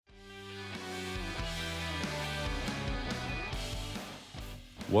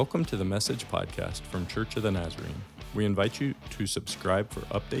Welcome to the Message Podcast from Church of the Nazarene. We invite you to subscribe for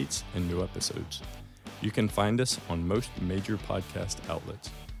updates and new episodes. You can find us on most major podcast outlets.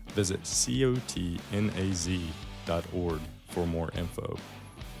 Visit cotnaz.org for more info.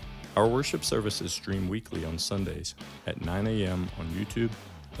 Our worship services stream weekly on Sundays at 9 a.m. on YouTube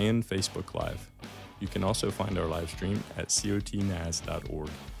and Facebook Live. You can also find our live stream at cotnaz.org.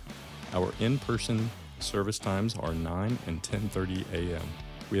 Our in-person service times are 9 and 10:30 a.m.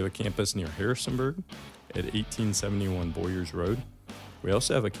 We have a campus near Harrisonburg at 1871 Boyers Road. We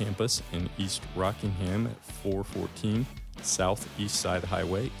also have a campus in East Rockingham at 414 South East Side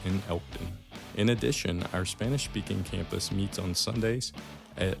Highway in Elkton. In addition, our Spanish-speaking campus meets on Sundays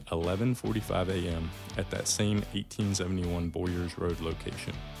at 11:45 a.m. at that same 1871 Boyers Road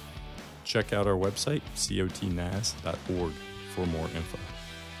location. Check out our website, cotnaz.org, for more info.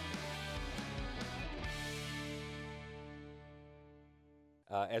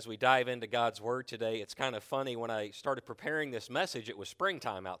 As we dive into God's Word today, it's kind of funny. When I started preparing this message, it was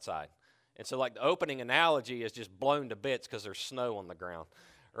springtime outside. And so, the opening analogy is just blown to bits because there's snow on the ground,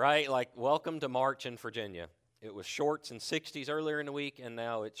 right? Welcome to March in Virginia. It was shorts and 60s earlier in the week, and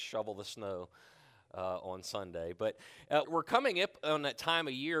now it's shovel the snow on Sunday. But we're coming up on that time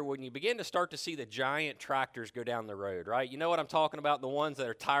of year when you begin to start to see the giant tractors go down the road, right? You know what I'm talking about? The ones that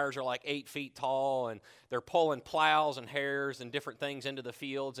their tires are 8 feet tall, and they're pulling plows and harrows and different things into the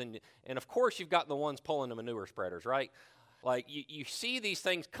fields. And of course, you've got the ones pulling the manure spreaders, right? You see these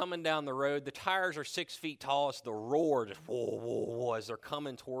things coming down the road. The tires are 6 feet tall. It's the roar, just whoa, whoa, whoa, as they're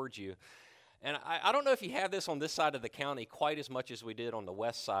coming towards you. And I don't know if you have this on this side of the county quite as much as we did on the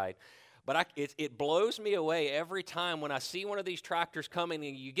west side, but it blows me away every time when I see one of these tractors coming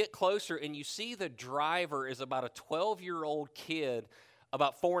and you get closer and you see the driver is about a 12-year-old kid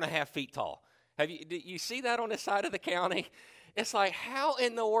about 4.5 feet tall. Do you see that on this side of the county? It's like, how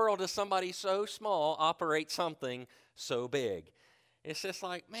in the world does somebody so small operate something so big? It's just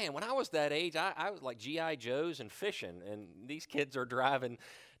like, man, when I was that age, I was like G.I. Joes and fishing, and these kids are driving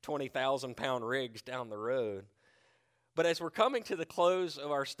 20,000-pound rigs down the road. But as we're coming to the close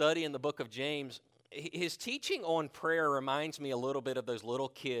of our study in the book of James, his teaching on prayer reminds me a little bit of those little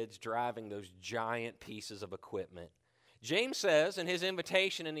kids driving those giant pieces of equipment. James says in his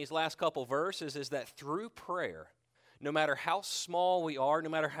invitation in these last couple verses is that through prayer, no matter how small we are, no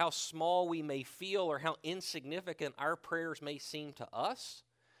matter how small we may feel or how insignificant our prayers may seem to us,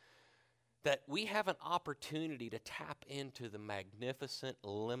 that we have an opportunity to tap into the magnificent,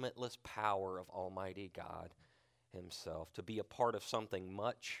 limitless power of Almighty God Himself, to be a part of something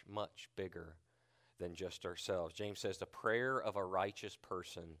much, much bigger than just ourselves. James says the prayer of a righteous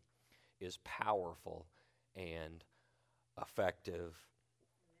person is powerful and effective.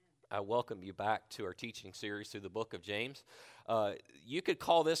 I welcome you back to our teaching series through the book of James. You could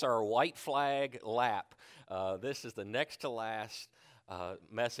call this our white flag lap. This is the next to last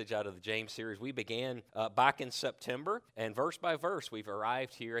message out of the James series. We began back in September, and verse by verse, we've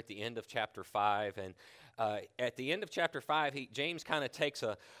arrived here at the end of chapter 5. And at the end of chapter 5, James kind of takes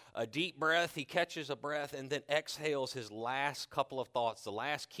a deep breath, he catches a breath, and then exhales his last couple of thoughts, the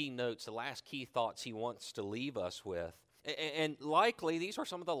last key notes, the last key thoughts he wants to leave us with. And likely, these are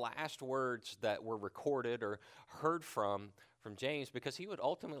some of the last words that were recorded or heard from James, because he would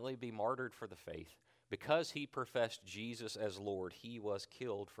ultimately be martyred for the faith. Because he professed Jesus as Lord, he was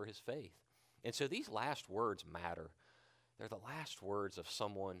killed for his faith. And so these last words matter. They're the last words of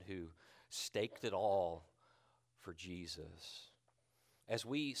someone who staked it all for Jesus. As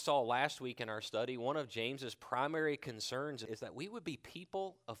we saw last week in our study, one of James's primary concerns is that we would be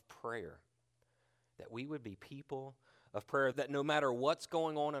people of prayer. That we would be people of prayer, that no matter what's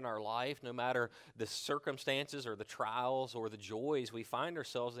going on in our life, no matter the circumstances or the trials or the joys we find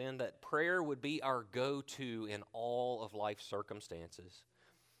ourselves in, that prayer would be our go-to in all of life's circumstances.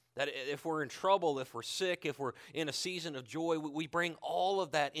 That if we're in trouble, if we're sick, if we're in a season of joy, we bring all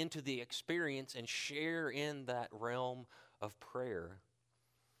of that into the experience and share in that realm of prayer.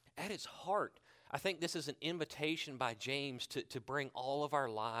 At its heart, I think this is an invitation by James to bring all of our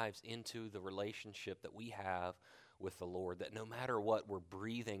lives into the relationship that we have with the Lord, that no matter what, we're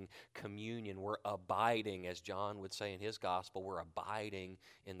breathing communion, we're abiding, as John would say in his gospel, we're abiding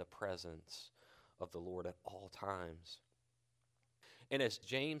in the presence of the Lord at all times. And as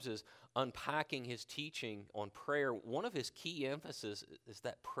James is unpacking his teaching on prayer, one of his key emphasis is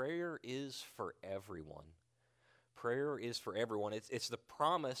that prayer is for everyone. Prayer is for everyone. It's the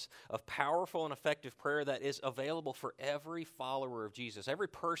promise of powerful and effective prayer that is available for every follower of Jesus. Every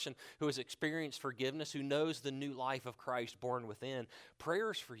person who has experienced forgiveness, who knows the new life of Christ born within,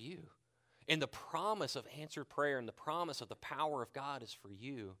 prayer is for you. And the promise of answered prayer and the promise of the power of God is for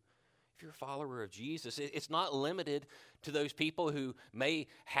you. If you're a follower of Jesus, it's not limited to those people who may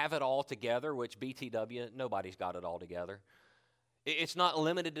have it all together, which BTW, nobody's got it all together. It's not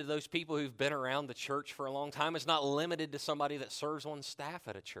limited to those people who've been around the church for a long time. It's not limited to somebody that serves on staff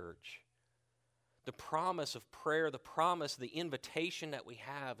at a church. The promise of prayer, the promise, the invitation that we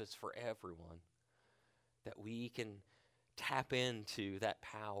have is for everyone. That we can tap into that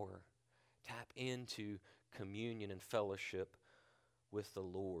power, tap into communion and fellowship with the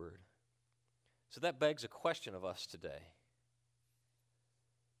Lord. So that begs a question of us today.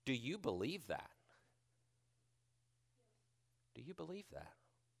 Do you believe that? Do you believe that?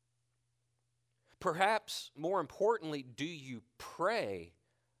 Perhaps more importantly, do you pray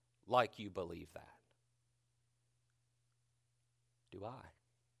like you believe that? Do I?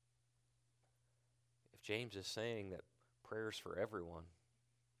 If James is saying that prayer is for everyone,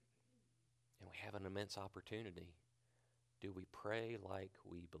 and we have an immense opportunity, do we pray like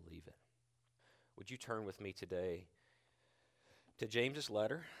we believe it? Would you turn with me today to James's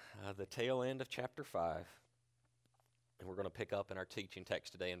letter, the tail end of chapter 5, and we're going to pick up in our teaching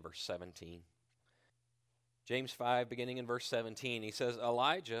text today in verse 17. James 5, beginning in verse 17, he says,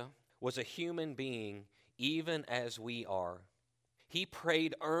 Elijah was a human being even as we are. He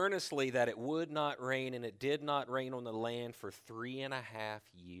prayed earnestly that it would not rain, and it did not rain on the land for 3.5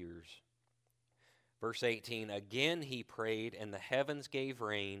 years. Verse 18, again he prayed, and the heavens gave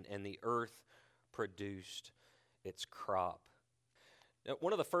rain, and the earth produced its crop. Now,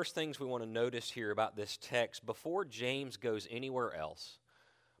 one of the first things we want to notice here about this text, before James goes anywhere else,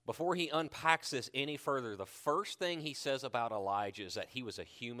 before he unpacks this any further, the first thing he says about Elijah is that he was a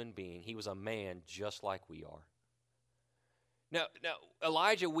human being. He was a man just like we are. Now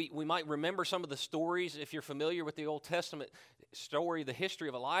Elijah, we might remember some of the stories. If you're familiar with the Old Testament story, the history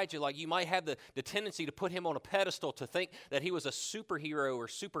of Elijah, like you might have the tendency to put him on a pedestal, to think that he was a superhero or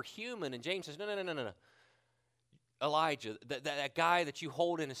superhuman. And James says, no. Elijah, that guy that you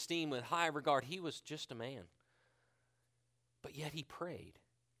hold in esteem with high regard, he was just a man. But yet he prayed.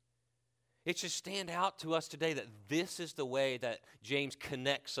 It should stand out to us today that this is the way that James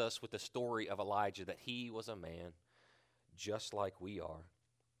connects us with the story of Elijah, that he was a man just like we are.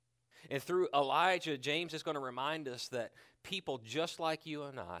 And through Elijah, James is going to remind us that people just like you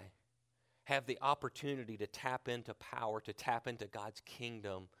and I have the opportunity to tap into power, to tap into God's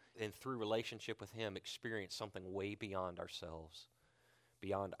kingdom, and through relationship with Him, experience something way beyond ourselves,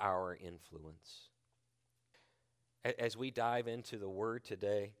 beyond our influence. As we dive into the Word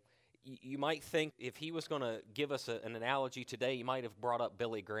today, you might think if he was going to give us an analogy today, he might have brought up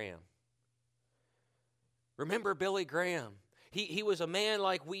Billy Graham. Remember Billy Graham? He was a man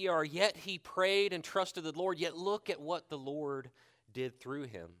like we are, yet he prayed and trusted the Lord, yet look at what the Lord did through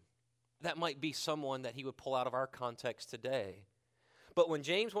him. That might be someone that he would pull out of our context today. But when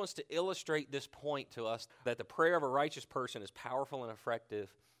James wants to illustrate this point to us, that the prayer of a righteous person is powerful and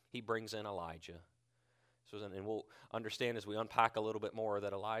effective, he brings in Elijah. And we'll understand as we unpack a little bit more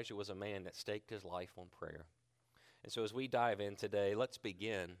that Elijah was a man that staked his life on prayer. And so as we dive in today, let's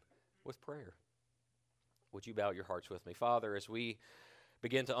begin with prayer. Would you bow your hearts with me? Father, as we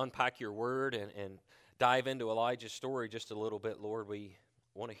begin to unpack your word and dive into Elijah's story just a little bit, Lord, we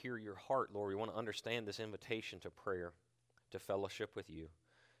want to hear your heart, Lord. We want to understand this invitation to prayer, to fellowship with you.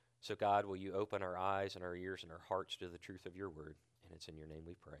 So God, will you open our eyes and our ears and our hearts to the truth of your word? And it's in your name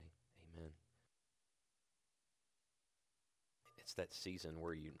we pray. Amen. It's that season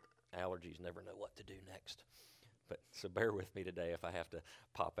where allergies never know what to do next. So bear with me today if I have to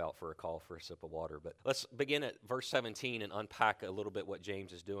pop out for a call for a sip of water. But let's begin at verse 17 and unpack a little bit what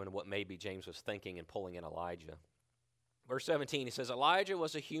James is doing and what maybe James was thinking in pulling in Elijah. Verse 17, he says, Elijah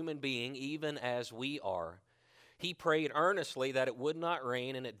was a human being even as we are. He prayed earnestly that it would not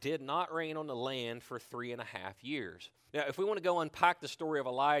rain, and it did not rain on the land for 3.5 years. Now, if we want to go unpack the story of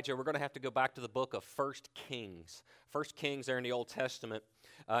Elijah, we're going to have to go back to the book of 1 Kings. 1 Kings there in the Old Testament.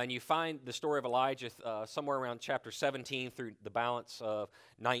 And you find the story of Elijah somewhere around chapter 17 through the balance of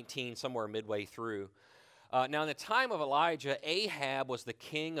 19, somewhere midway through. Now, in the time of Elijah, Ahab was the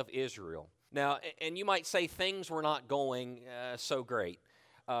king of Israel. Now, and you might say things were not going so great.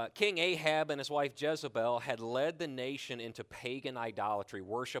 King Ahab and his wife Jezebel had led the nation into pagan idolatry,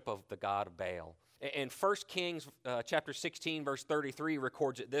 worship of the god of Baal. And 1 Kings chapter 16, verse 33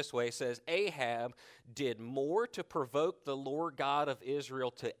 records it this way. It says, Ahab did more to provoke the Lord God of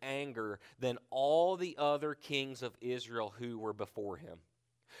Israel to anger than all the other kings of Israel who were before him.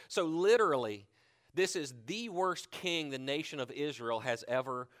 So literally, this is the worst king the nation of Israel has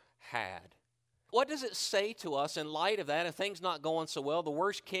ever had. What does it say to us in light of that and things not going so well, the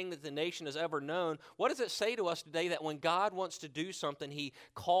worst king that the nation has ever known? What does it say to us today that when God wants to do something, he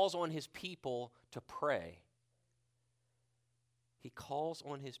calls on his people to pray? He calls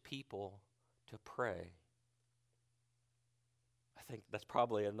on his people to pray. I think that's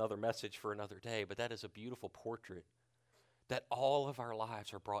probably another message for another day, but that is a beautiful portrait that all of our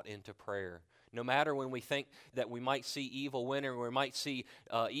lives are brought into prayer. No matter when we think that we might see evil win or we might see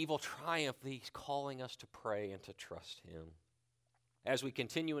evil triumph, he's calling us to pray and to trust him. As we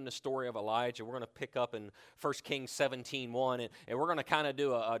continue in the story of Elijah, we're going to pick up in 1 Kings 17:1, and we're going to kind of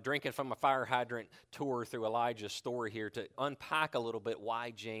do a drinking from a fire hydrant tour through Elijah's story here to unpack a little bit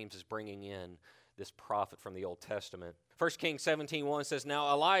why James is bringing in this prophet from the Old Testament. 1 Kings 17:1 says,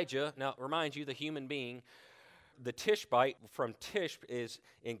 Now Elijah, now remind you, the human being, the Tishbite from Tish is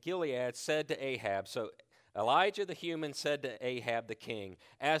in Gilead, said to Ahab, so Elijah the human said to Ahab the king,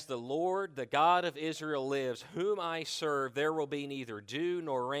 As the Lord, the God of Israel lives, whom I serve, there will be neither dew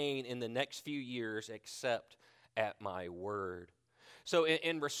nor rain in the next few years except at my word. So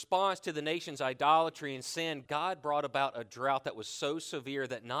in response to the nation's idolatry and sin, God brought about a drought that was so severe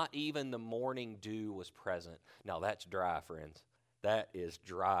that not even the morning dew was present. Now that's dry, friends. That is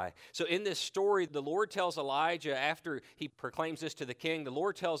dry. So in this story, the Lord tells Elijah, after he proclaims this to the king, the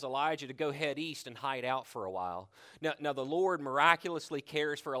Lord tells Elijah to go head east and hide out for a while. Now the Lord miraculously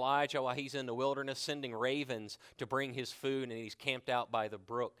cares for Elijah while he's in the wilderness, sending ravens to bring his food, and he's camped out by the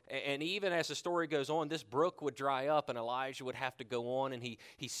brook. And even as the story goes on, this brook would dry up, and Elijah would have to go on, and he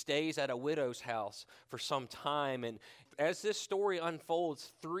stays at a widow's house for some time. And as this story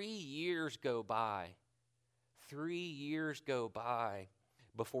unfolds, 3 years go by. 3 years go by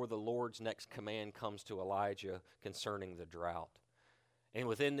before the Lord's next command comes to Elijah concerning the drought. And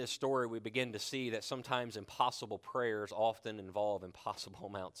within this story, we begin to see that sometimes impossible prayers often involve impossible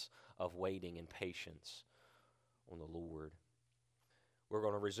amounts of waiting and patience on the Lord. We're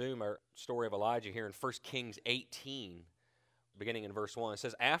going to resume our story of Elijah here in 1 Kings 18, beginning in verse 1. It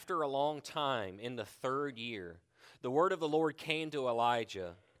says, After a long time, in the 3rd year, the word of the Lord came to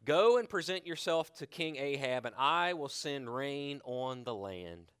Elijah, Go and present yourself to King Ahab, and I will send rain on the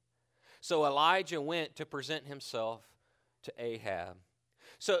land. So Elijah went to present himself to Ahab.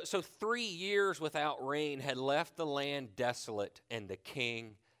 So 3 years without rain had left the land desolate and the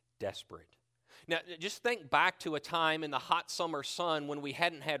king desperate. Now, just think back to a time in the hot summer sun when we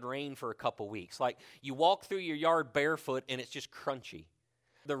hadn't had rain for a couple weeks. Like you walk through your yard barefoot and it's just crunchy.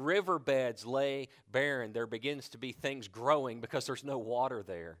 The riverbeds lay barren. There begins to be things growing because there's no water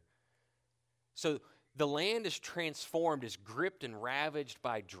there. So the land is transformed, is gripped and ravaged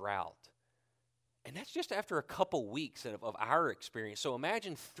by drought. And that's just after a couple weeks of our experience. So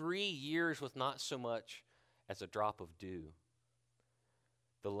imagine 3 years with not so much as a drop of dew.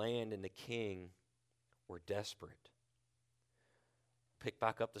 The land and the king were desperate. Pick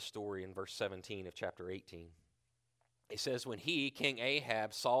back up the story in verse 17 of chapter 18. It says, When he, King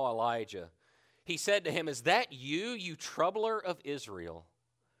Ahab, saw Elijah, he said to him, Is that you, you troubler of Israel?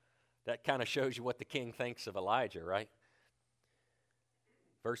 That kind of shows you what the king thinks of Elijah, right?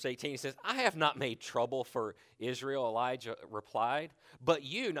 Verse 18 says, I have not made trouble for Israel, Elijah replied, but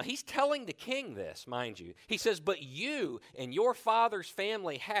you. Now he's telling the king this, mind you. He says, but you and your father's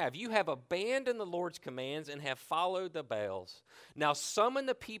family you have abandoned the Lord's commands and have followed the Baals. Now summon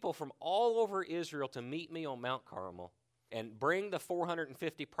the people from all over Israel to meet me on Mount Carmel, and bring the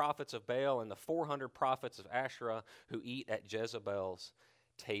 450 prophets of Baal and the 400 prophets of Asherah who eat at Jezebel's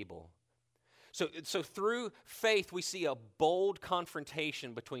table. So through faith, we see a bold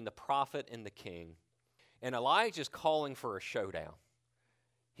confrontation between the prophet and the king. And Elijah's calling for a showdown.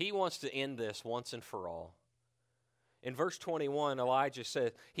 He wants to end this once and for all. In verse 21, Elijah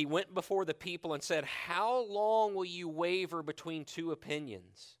said, he went before the people and said, How long will you waver between two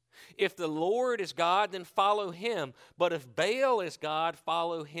opinions? If the Lord is God, then follow him. But if Baal is God,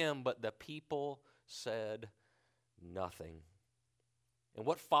 follow him. But the people said nothing. And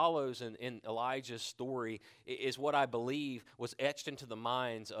what follows in Elijah's story is what I believe was etched into the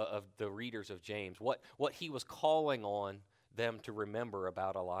minds of the readers of James, what he was calling on them to remember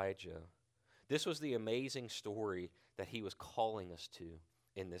about Elijah. This was the amazing story that he was calling us to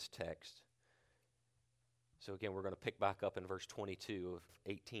in this text. So again, we're going to pick back up in verse 22 of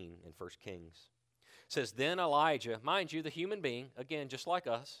 18 in 1 Kings. It says, Then Elijah, mind you, the human being, again, just like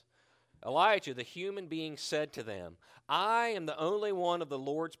us, Elijah, the human being, said to them, I am the only one of the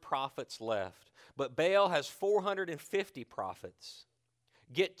Lord's prophets left, but Baal has 450 prophets.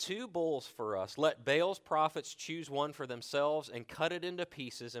 Get 2 bulls for us. Let Baal's prophets choose one for themselves and cut it into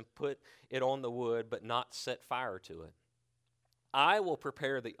pieces and put it on the wood, but not set fire to it. I will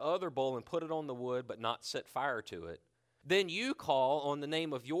prepare the other bowl and put it on the wood, but not set fire to it. Then you call on the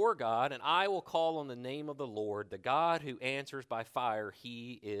name of your God, and I will call on the name of the Lord, the God who answers by fire.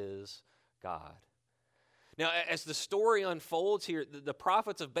 He is God. Now, as the story unfolds here, the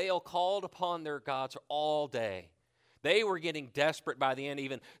prophets of Baal called upon their gods all day. They were getting desperate by the end,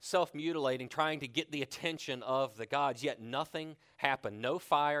 even self-mutilating, trying to get the attention of the gods, yet nothing happened. No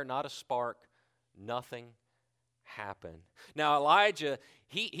fire, not a spark, nothing happened. Now, Elijah,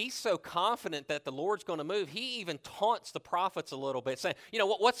 he's so confident that the Lord's going to move, he even taunts the prophets a little bit, saying,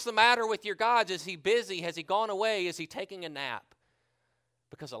 what's the matter with your gods? Is he busy? Has he gone away? Is he taking a nap?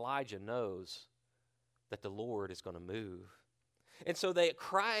 Because Elijah knows that the Lord is going to move. And so they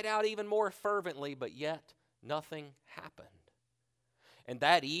cried out even more fervently, but yet nothing happened. And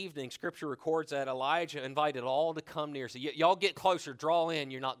that evening, Scripture records that Elijah invited all to come near. So y'all get closer, draw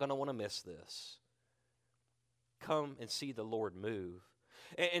in. You're not going to want to miss this. Come and see the Lord move.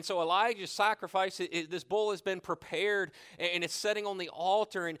 And so Elijah's sacrifice, this bull has been prepared, and it's setting on the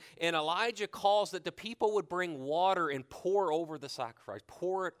altar. And Elijah calls that the people would bring water and pour over the sacrifice,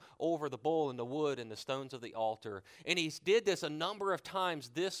 pour it over the bull and the wood and the stones of the altar. And he did this a number of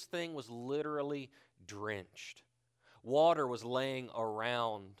times. This thing was literally drenched. Water was laying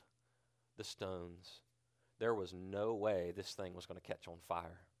around the stones. There was no way this thing was going to catch on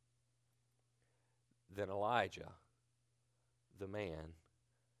fire. Then Elijah, the man,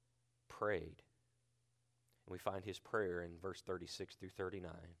 prayed. And we find his prayer in verse 36 through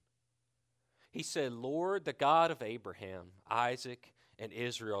 39. He said, Lord, the God of Abraham, Isaac, and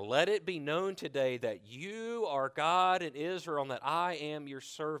Israel, let it be known today that you are God in Israel, and that I am your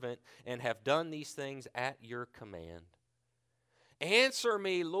servant and have done these things at your command. Answer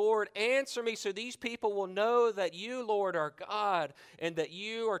me, Lord, answer me, so these people will know that you, Lord, are God, and that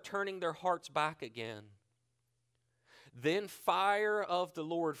you are turning their hearts back again. Then fire of the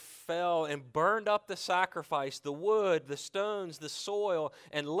Lord fell and burned up the sacrifice, the wood, the stones, the soil,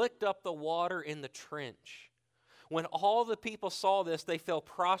 and licked up the water in the trench. When all the people saw this, they fell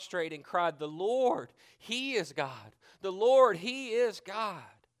prostrate and cried, the Lord, He is God. The Lord, He is God.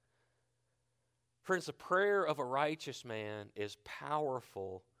 Friends, the prayer of a righteous man is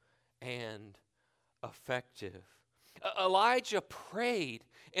powerful and effective. Elijah prayed,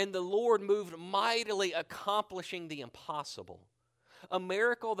 and the Lord moved mightily, accomplishing the impossible. A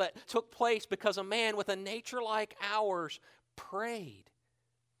miracle that took place because a man with a nature like ours prayed.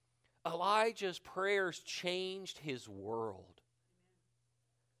 Elijah's prayers changed his world.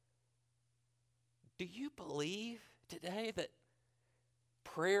 Do you believe today that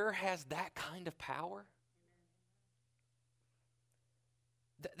prayer has that kind of power?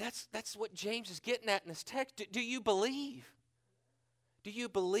 That's what James is getting at in this text. Do you believe? Do you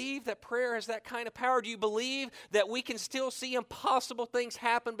believe that prayer has that kind of power? Do you believe that we can still see impossible things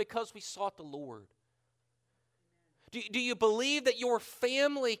happen because we sought the Lord? Do you believe that your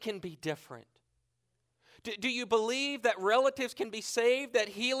family can be different? Do you believe that relatives can be saved, that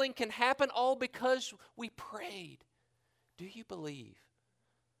healing can happen, all because we prayed? Do you believe?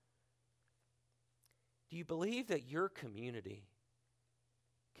 Do you believe that your community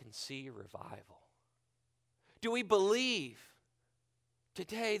can see revival? Do we believe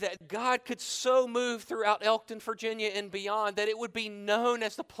today that God could so move throughout Elkton, Virginia and beyond that it would be known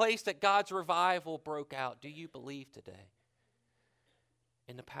as the place that God's revival broke out? Do you believe today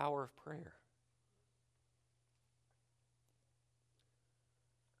in the power of prayer?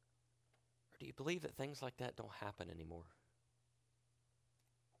 Or do you believe that things like that don't happen anymore?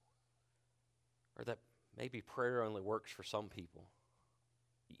 Or that maybe prayer only works for some people?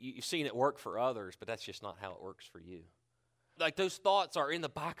 You've seen it work for others, but that's just not how it works for you. Like those thoughts are in the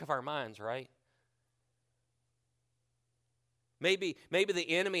back of our minds, right? Maybe the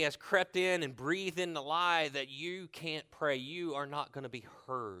enemy has crept in and breathed in the lie that you can't pray. You are not going to be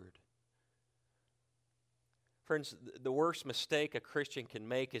heard. Friends, the worst mistake a Christian can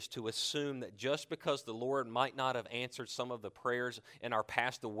make is to assume that just because the Lord might not have answered some of the prayers in our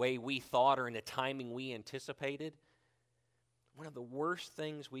past the way we thought or in the timing we anticipated, one of the worst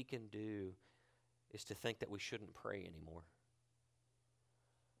things we can do is to think that we shouldn't pray anymore.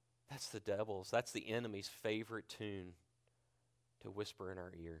 That's the devil's, that's the enemy's favorite tune to whisper in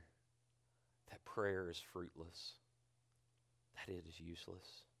our ear, that prayer is fruitless, that it is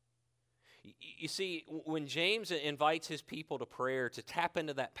useless. You see, when James invites his people to prayer, to tap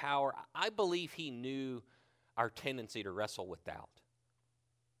into that power, I believe he knew our tendency to wrestle with doubt.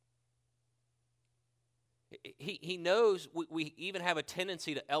 He knows we even have a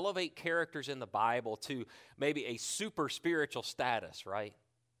tendency to elevate characters in the Bible to maybe a super spiritual status, right?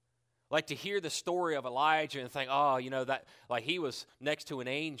 Like to hear the story of Elijah and think, oh, that like he was next to an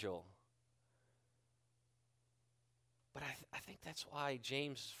angel. But I think that's why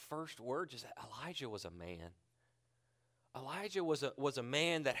James' first words is that Elijah was a man. Elijah was a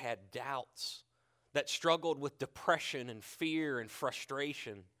man that had doubts, that struggled with depression and fear and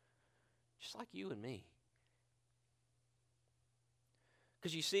frustration, just like you and me.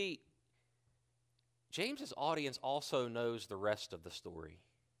 Because you see, James's audience also knows the rest of the story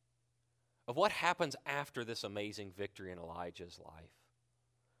of what happens after this amazing victory in Elijah's life.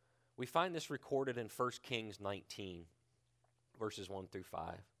 We find this recorded in 1 Kings 19, verses 1 through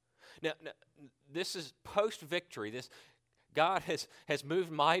 5. Now this is post-victory. God has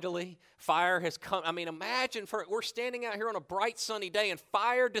moved mightily. Fire has come. I mean, imagine we're standing out here on a bright sunny day and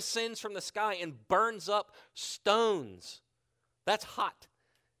fire descends from the sky and burns up stones. That's hot.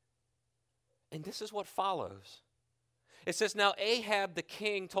 And this is what follows. It says, now Ahab the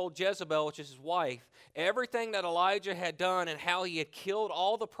king told Jezebel, which is his wife, everything that Elijah had done and how he had killed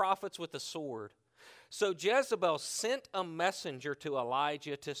all the prophets with the sword. So Jezebel sent a messenger to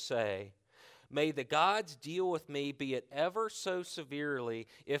Elijah to say, may the gods deal with me, be it ever so severely,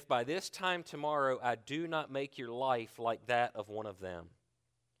 if by this time tomorrow I do not make your life like that of one of them.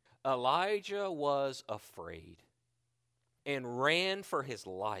 Elijah was afraid and ran for his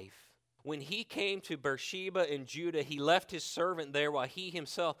life. When he came to Beersheba in Judah, he left his servant there while he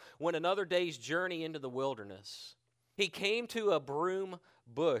himself went another day's journey into the wilderness. He came to a broom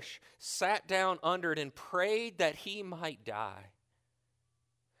bush, sat down under it, and prayed that he might die.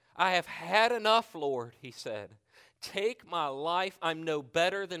 I have had enough, Lord, he said. Take my life. I'm no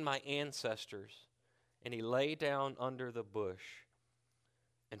better than my ancestors. And he lay down under the bush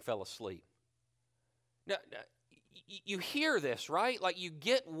and fell asleep. Now, you hear this, right? Like you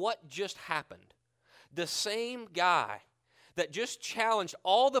get what just happened. The same guy that just challenged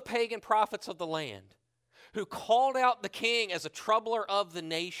all the pagan prophets of the land, who called out the king as a troubler of the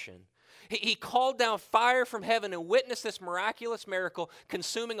nation. He called down fire from heaven and witnessed this miraculous miracle,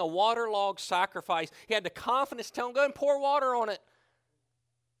 consuming a waterlogged sacrifice. He had the confidence to tell him, go and pour water on it.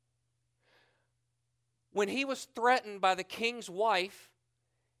 When he was threatened by the king's wife,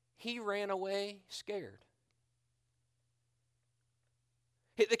 he ran away scared.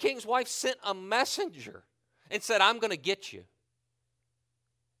 The king's wife sent a messenger and said, I'm going to get you.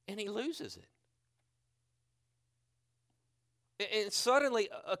 And he loses it. And suddenly,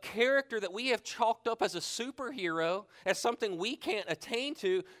 a character that we have chalked up as a superhero, as something we can't attain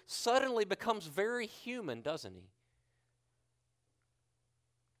to, suddenly becomes very human, doesn't he?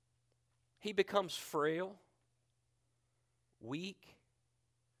 He becomes frail, weak,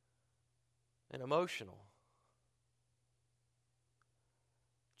 and emotional.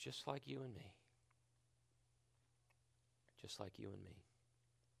 Just like you and me. Just like you and me.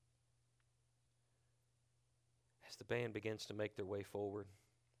 As the band begins to make their way forward,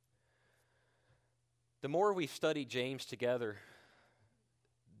 the more we've studied James together,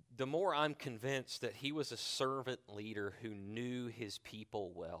 the more I'm convinced that he was a servant leader who knew his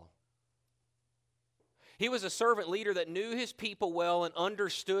people well. He was a servant leader that knew his people well and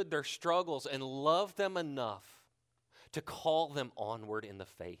understood their struggles and loved them enough to call them onward in the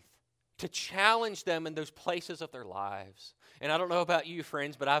faith, to challenge them in those places of their lives. And I don't know about you,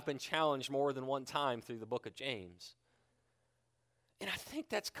 friends, but I've been challenged more than one time through the book of James. And I think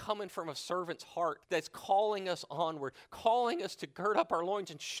that's coming from a servant's heart that's calling us onward, calling us to gird up our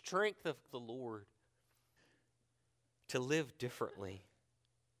loins in strength of the Lord, to live differently.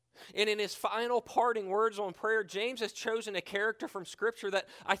 And in his final parting words on prayer, James has chosen a character from Scripture that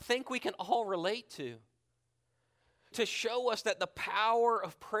I think we can all relate to show us that the power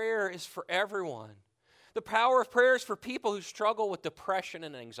of prayer is for everyone. The power of prayer is for people who struggle with depression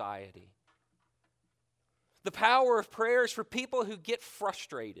and anxiety. The power of prayer is for people who get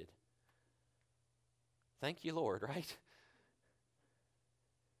frustrated. Thank you, Lord, right?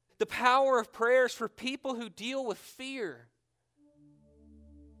 The power of prayer is for people who deal with fear.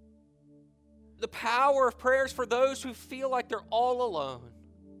 The power of prayer is for those who feel like they're all alone.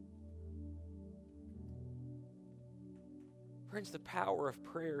 Friends, the power of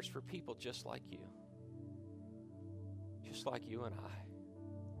prayer is for people just like you and I.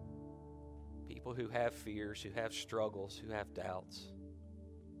 People who have fears, who have struggles, who have doubts.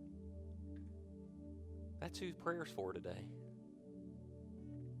 That's who prayer's for today.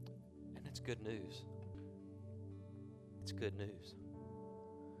 And it's good news. It's good news.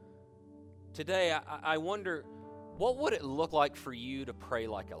 Today, I wonder, what would it look like for you to pray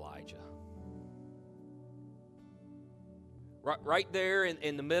like Elijah? Right there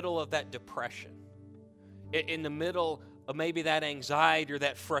in the middle of that depression, in the middle of maybe that anxiety or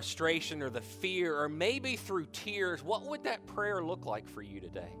that frustration or the fear, or maybe through tears, what would that prayer look like for you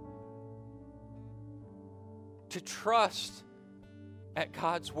today? To trust at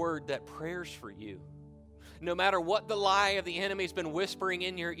God's word that prayer's for you. No matter what the lie of the enemy's been whispering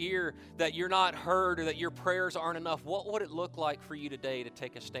in your ear, that you're not heard or that your prayers aren't enough, what would it look like for you today to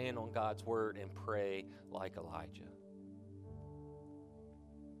take a stand on God's word and pray like Elijah?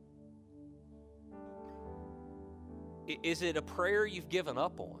 Is it a prayer you've given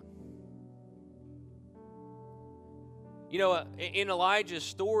up on? You know, in Elijah's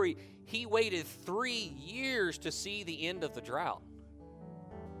story, he waited 3 years to see the end of the drought.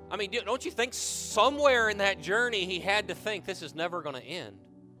 I mean, don't you think somewhere in that journey he had to think, this is never going to end?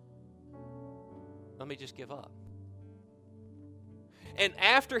 Let me just give up. And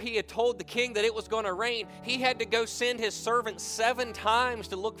after he had told the king that it was going to rain, he had to go send his servant 7 times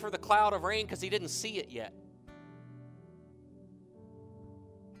to look for the cloud of rain because he didn't see it yet.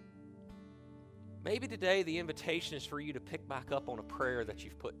 Maybe today the invitation is for you to pick back up on a prayer that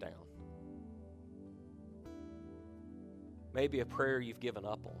you've put down. Maybe a prayer you've given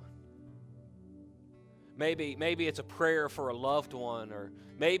up on. Maybe it's a prayer for a loved one, or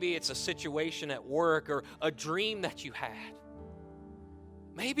maybe it's a situation at work, or a dream that you had.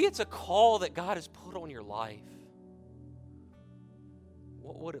 Maybe it's a call that God has put on your life.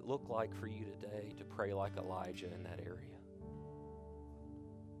 What would it look like for you today to pray like Elijah in that area?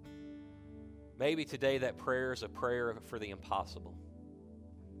 Maybe today that prayer is a prayer for the impossible.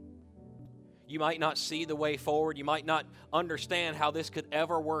 You might not see the way forward. You might not understand how this could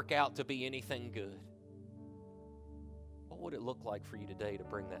ever work out to be anything good. What would it look like for you today to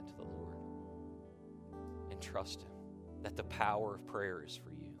bring that to the Lord and trust Him that the power of prayer is for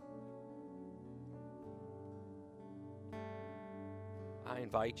you? I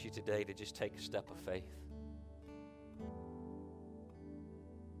invite you today to just take a step of faith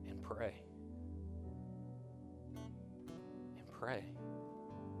and pray. Pray.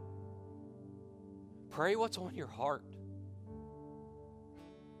 Pray what's on your heart.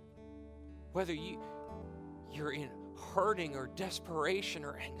 Whether you're in hurting or desperation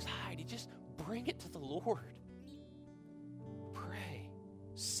or anxiety, just bring it to the Lord. Pray.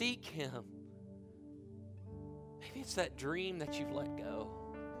 Seek Him. Maybe it's that dream that you've let go.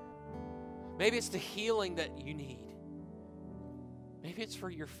 Maybe it's the healing that you need. Maybe it's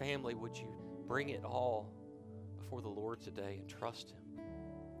for your family. Would you bring it all before the Lord today and trust Him?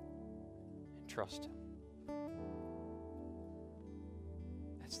 And trust Him.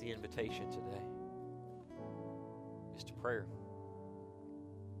 That's the invitation today, is to prayer.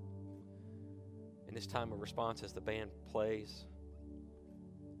 In this time of response, as the band plays,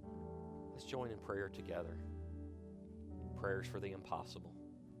 let's join in prayer together. Prayers for the impossible,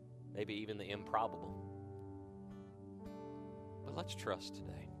 maybe even the improbable. But let's trust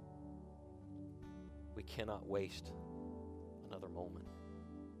today. We cannot waste another moment.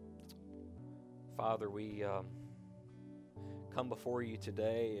 Father, we come before you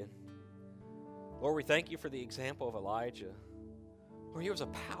today, and Lord, we thank you for the example of Elijah. Lord, he was a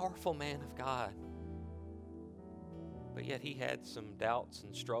powerful man of God, but yet he had some doubts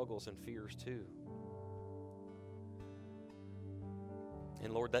and struggles and fears too.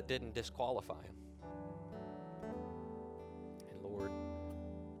 And Lord, that didn't disqualify him. And Lord,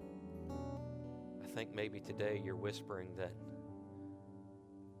 I think maybe today you're whispering that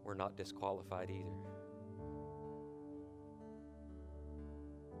we're not disqualified either.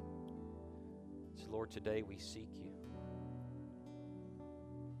 So Lord, today we seek you.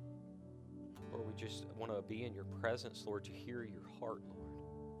 Lord, we just want to be in your presence, Lord, to hear your heart,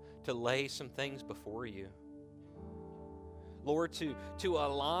 Lord, to lay some things before you. Lord, to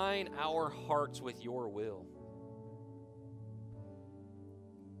align our hearts with your will.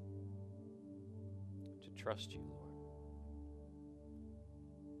 To trust you, Lord,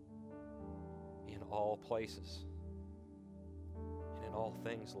 in all places and in all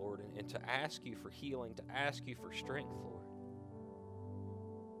things, Lord, and to ask you for healing, to ask you for strength, Lord.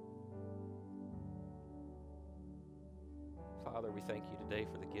 Father, we thank you today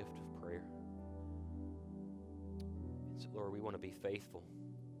for the gift of prayer. So, Lord, we want to be faithful,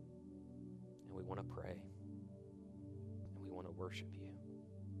 and we want to pray, and we want to worship you.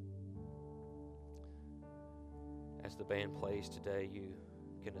 As the band plays today, you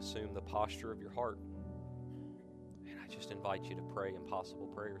can assume the posture of your heart, and I just invite you to pray impossible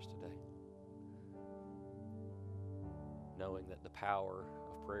prayers today, knowing that the power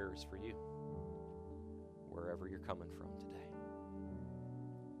of prayer is for you, wherever you're coming from today.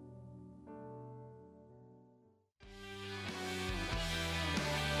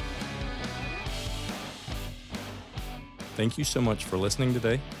 Thank you so much for listening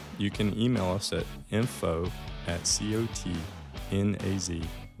today. You can email us at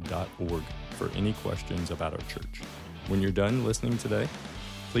info@cotnaz.org for any questions about our church. When you're done listening today,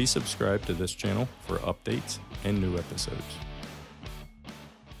 please subscribe to this channel for updates and new episodes.